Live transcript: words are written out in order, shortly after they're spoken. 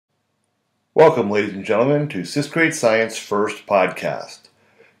Welcome, ladies and gentlemen, to 6th Grade Science First Podcast.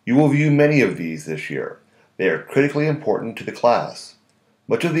 You will view many of these this year. They are critically important to the class.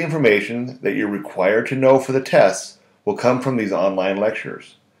 Much of the information that you're required to know for the tests will come from these online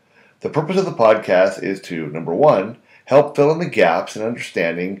lectures. The purpose of the podcast is to, number one, help fill in the gaps in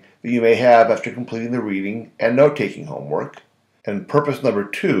understanding that you may have after completing the reading and note-taking homework. And purpose number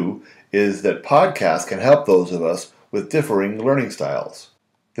two is that podcasts can help those of us with differing learning styles.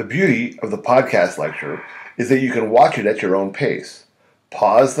 The beauty of the podcast lecture is that you can watch it at your own pace.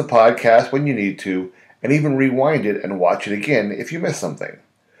 Pause the podcast when you need to, and even rewind it and watch it again if you miss something.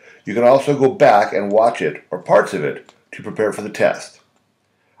 You can also go back and watch it, or parts of it, to prepare for the test.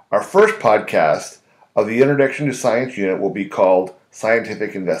 Our first podcast of the Introduction to Science unit will be called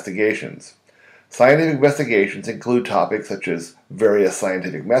Scientific Investigations. Scientific investigations include topics such as various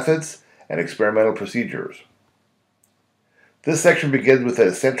scientific methods and experimental procedures. This section begins with an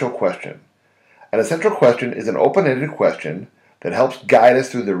essential question. An essential question is an open-ended question that helps guide us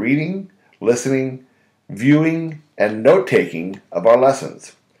through the reading, listening, viewing, and note-taking of our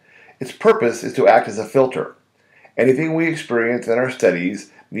lessons. Its purpose is to act as a filter. Anything we experience in our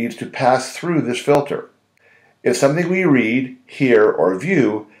studies needs to pass through this filter. If something we read, hear, or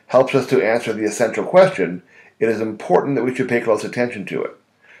view helps us to answer the essential question, it is important that we should pay close attention to it.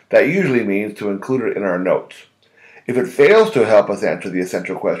 That usually means to include it in our notes. If it fails to help us answer the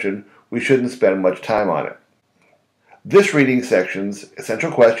essential question, we shouldn't spend much time on it. This reading section's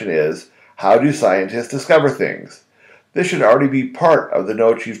essential question is, how do scientists discover things? This should already be part of the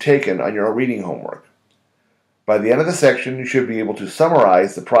notes you've taken on your reading homework. By the end of the section, you should be able to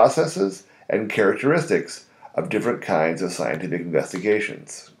summarize the processes and characteristics of different kinds of scientific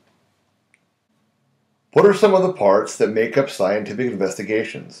investigations. What are some of the parts that make up scientific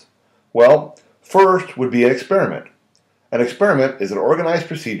investigations? Well, first would be an experiment. An experiment is an organized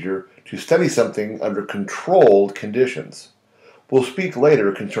procedure to study something under controlled conditions. We'll speak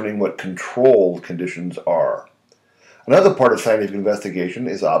later concerning what controlled conditions are. Another part of scientific investigation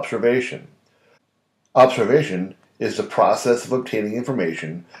is observation. Observation is the process of obtaining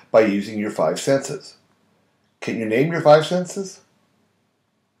information by using your five senses. Can you name your five senses?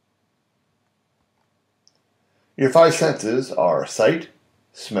 Your five senses are sight,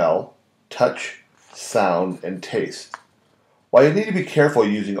 smell, touch, sound, and taste. While you need to be careful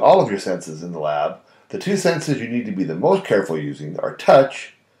using all of your senses in the lab, the two senses you need to be the most careful using are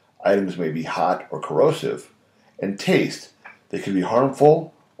touch, items may be hot or corrosive, and taste, they can be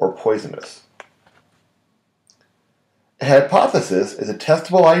harmful or poisonous. A hypothesis is a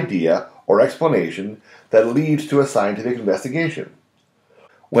testable idea or explanation that leads to a scientific investigation.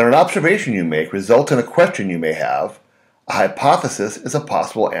 When an observation you make results in a question you may have, a hypothesis is a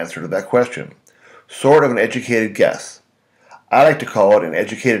possible answer to that question, sort of an educated guess. I like to call it an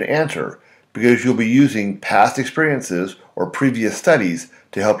educated answer because you'll be using past experiences or previous studies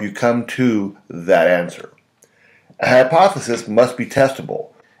to help you come to that answer. A hypothesis must be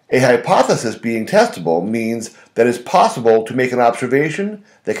testable. A hypothesis being testable means that it's possible to make an observation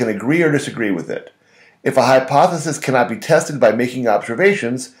that can agree or disagree with it. If a hypothesis cannot be tested by making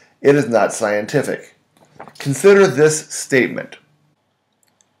observations, it is not scientific. Consider this statement.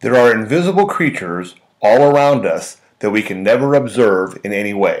 There are invisible creatures all around us that we can never observe in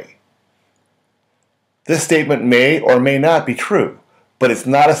any way. This statement may or may not be true, but it's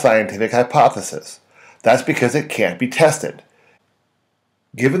not a scientific hypothesis. That's because it can't be tested.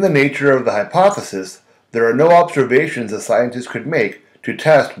 Given the nature of the hypothesis, there are no observations a scientist could make to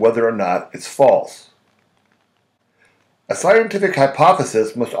test whether or not it's false. A scientific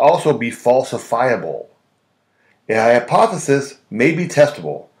hypothesis must also be falsifiable. A hypothesis may be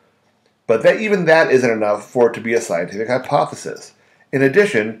testable, but even that isn't enough for it to be a scientific hypothesis. In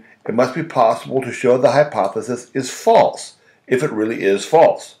addition, it must be possible to show the hypothesis is false, if it really is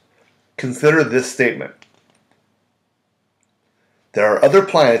false. Consider this statement. There are other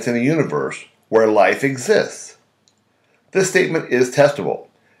planets in the universe where life exists. This statement is testable.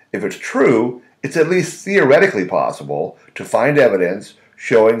 If it's true, it's at least theoretically possible to find evidence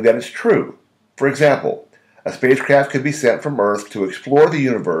showing that it's true. For example, a spacecraft could be sent from Earth to explore the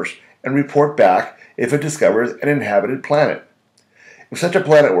universe and report back if it discovers an inhabited planet. If such a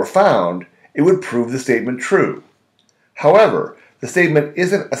planet were found, it would prove the statement true. However, the statement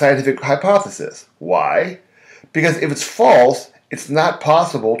isn't a scientific hypothesis. Why? Because if it's false, it's not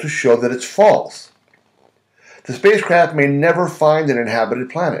possible to show that it's false. The spacecraft may never find an inhabited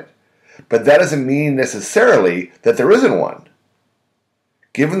planet, but that doesn't mean necessarily that there isn't one.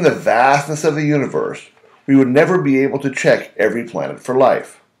 Given the vastness of the universe, we would never be able to check every planet for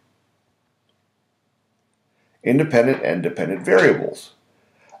life. Independent and dependent variables.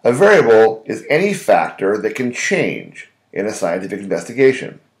 A variable is any factor that can change in a scientific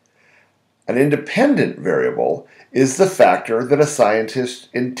investigation. An independent variable is the factor that a scientist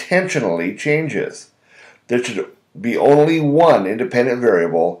intentionally changes. There should be only one independent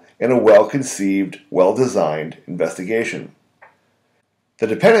variable in a well-conceived, well-designed investigation. The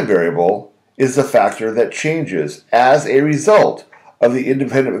dependent variable is the factor that changes as a result of the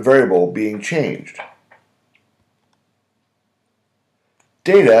independent variable being changed.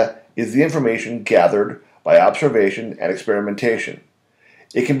 Data is the information gathered by observation and experimentation.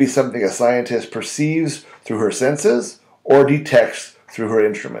 It can be something a scientist perceives through her senses or detects through her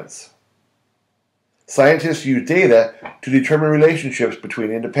instruments. Scientists use data to determine relationships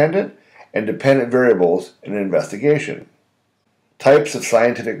between independent and dependent variables in an investigation. Types of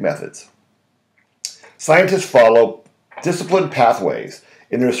scientific methods. Scientists follow disciplined pathways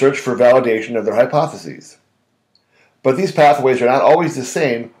in their search for validation of their hypotheses. But these pathways are not always the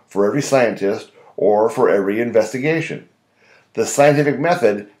same for every scientist or for every investigation. The scientific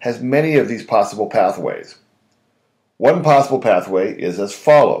method has many of these possible pathways. One possible pathway is as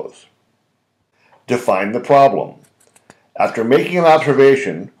follows. Define the problem. After making an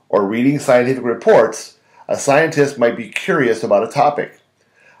observation or reading scientific reports, a scientist might be curious about a topic.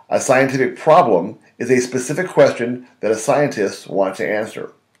 A scientific problem is a specific question that a scientist wants to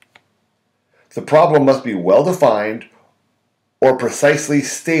answer. The problem must be well defined or precisely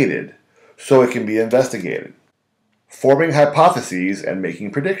stated so it can be investigated. Forming hypotheses and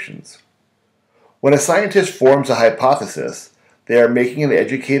making predictions. When a scientist forms a hypothesis, they are making an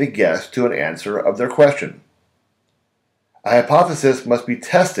educated guess to an answer of their question. A hypothesis must be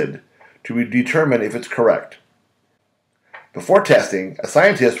tested to determine if it's correct. Before testing, a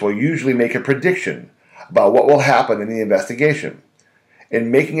scientist will usually make a prediction about what will happen in the investigation.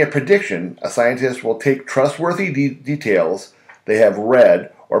 In making a prediction, a scientist will take trustworthy details they have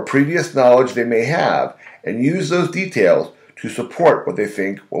read or previous knowledge they may have and use those details to support what they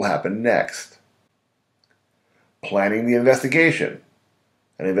think will happen next. Planning the investigation.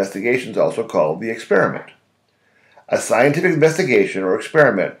 An investigation is also called the experiment. A scientific investigation or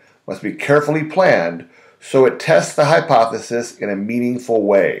experiment must be carefully planned so it tests the hypothesis in a meaningful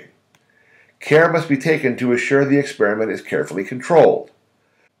way. Care must be taken to assure the experiment is carefully controlled.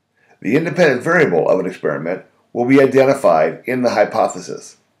 The independent variable of an experiment will be identified in the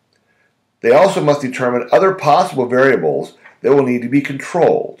hypothesis. They also must determine other possible variables that will need to be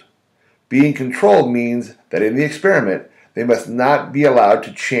controlled. Being controlled means that in the experiment, they must not be allowed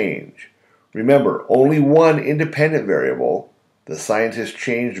to change. Remember, only one independent variable, the scientist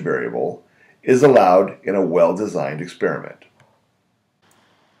changed variable, is allowed in a well-designed experiment.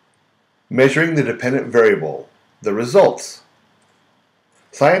 Measuring the dependent variable, the results.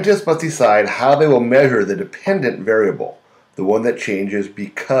 Scientists must decide how they will measure the dependent variable, the one that changes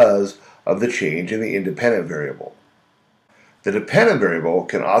because of the change in the independent variable. The dependent variable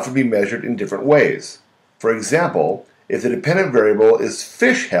can often be measured in different ways. For example, if the dependent variable is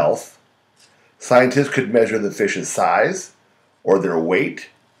fish health, scientists could measure the fish's size, or their weight,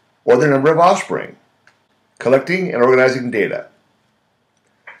 or their number of offspring. Collecting and organizing data.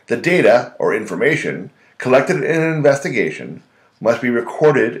 The data, or information, collected in an investigation must be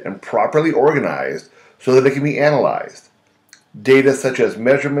recorded and properly organized so that it can be analyzed. Data such as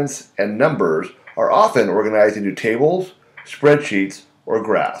measurements and numbers are often organized into tables, spreadsheets, or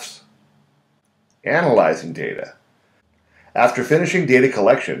graphs. Analyzing data. After finishing data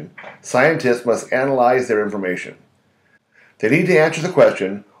collection, scientists must analyze their information. They need to answer the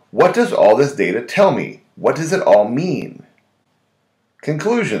question, what does all this data tell me? What does it all mean?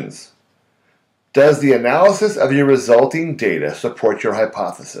 Conclusions. Does the analysis of your resulting data support your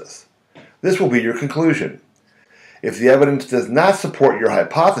hypothesis? This will be your conclusion. If the evidence does not support your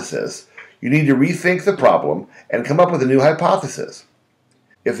hypothesis, you need to rethink the problem and come up with a new hypothesis.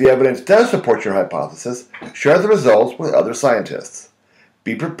 If the evidence does support your hypothesis, share the results with other scientists.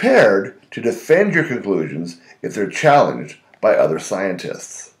 Be prepared to defend your conclusions if they're challenged by other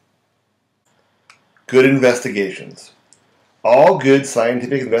scientists. Good investigations. All good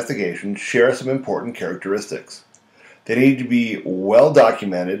scientific investigations share some important characteristics. They need to be well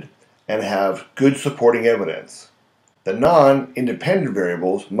documented and have good supporting evidence. The non-independent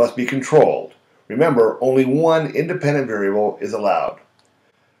variables must be controlled. Remember, only one independent variable is allowed.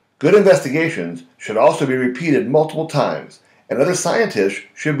 Good investigations should also be repeated multiple times, and other scientists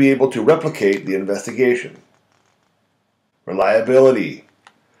should be able to replicate the investigation. Reliability.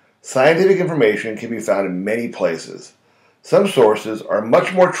 Scientific information can be found in many places. Some sources are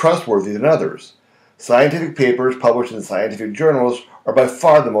much more trustworthy than others. Scientific papers published in scientific journals are by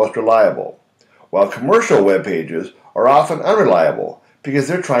far the most reliable, while commercial web pages are often unreliable because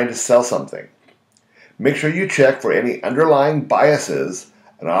they're trying to sell something. Make sure you check for any underlying biases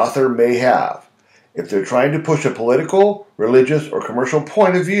an author may have. If they're trying to push a political, religious, or commercial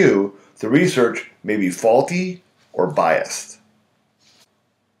point of view, the research may be faulty or biased.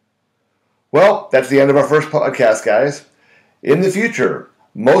 Well, that's the end of our first podcast, guys. In the future,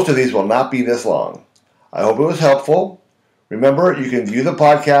 most of these will not be this long. I hope it was helpful. Remember, you can view the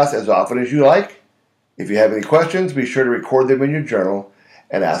podcast as often as you like. If you have any questions, be sure to record them in your journal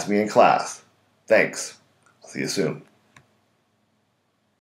and ask me in class. Thanks. I'll see you soon.